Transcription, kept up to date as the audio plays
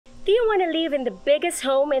Do you want to live in the biggest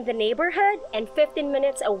home in the neighborhood and 15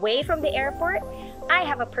 minutes away from the airport? I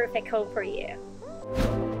have a perfect home for you.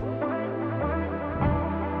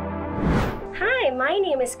 Hi, my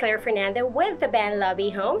name is Claire Fernando with the Ben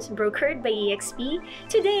Laube Homes, brokered by eXp.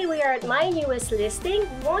 Today we are at my newest listing,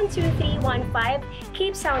 12315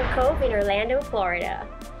 Cape Sound Cove in Orlando, Florida.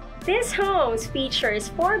 This home features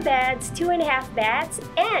 4 beds, 2.5 baths,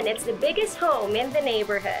 and it's the biggest home in the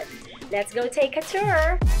neighborhood. Let's go take a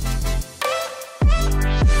tour.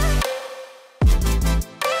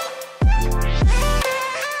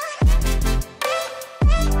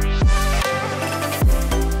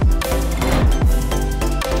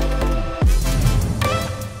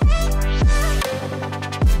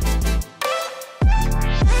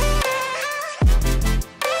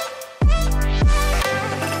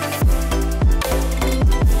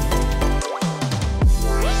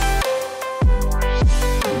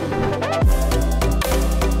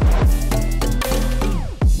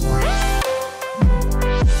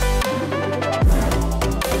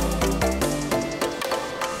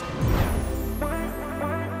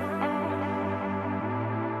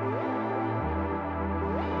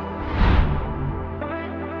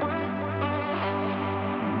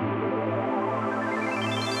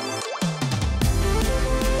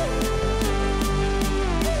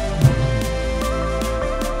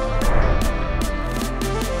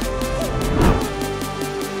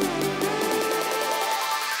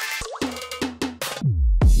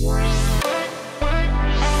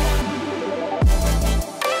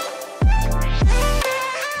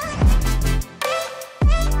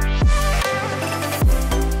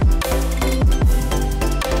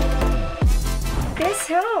 This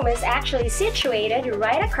home is actually situated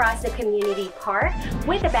right across the community park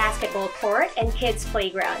with a basketball court and kids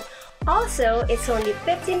playground. Also, it's only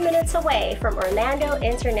 15 minutes away from Orlando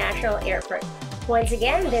International Airport. Once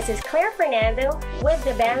again, this is Claire Fernando with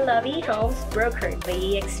the Ben Laube Homes, brokered by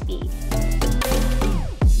eXp.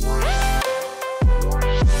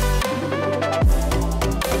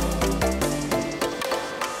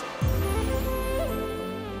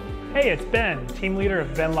 Hey, it's Ben, team leader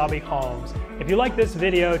of Ben Laube Homes. If you like this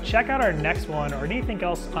video, check out our next one or anything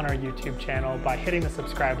else on our YouTube channel by hitting the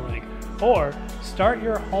subscribe link, or start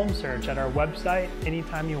your home search at our website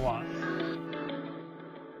anytime you want.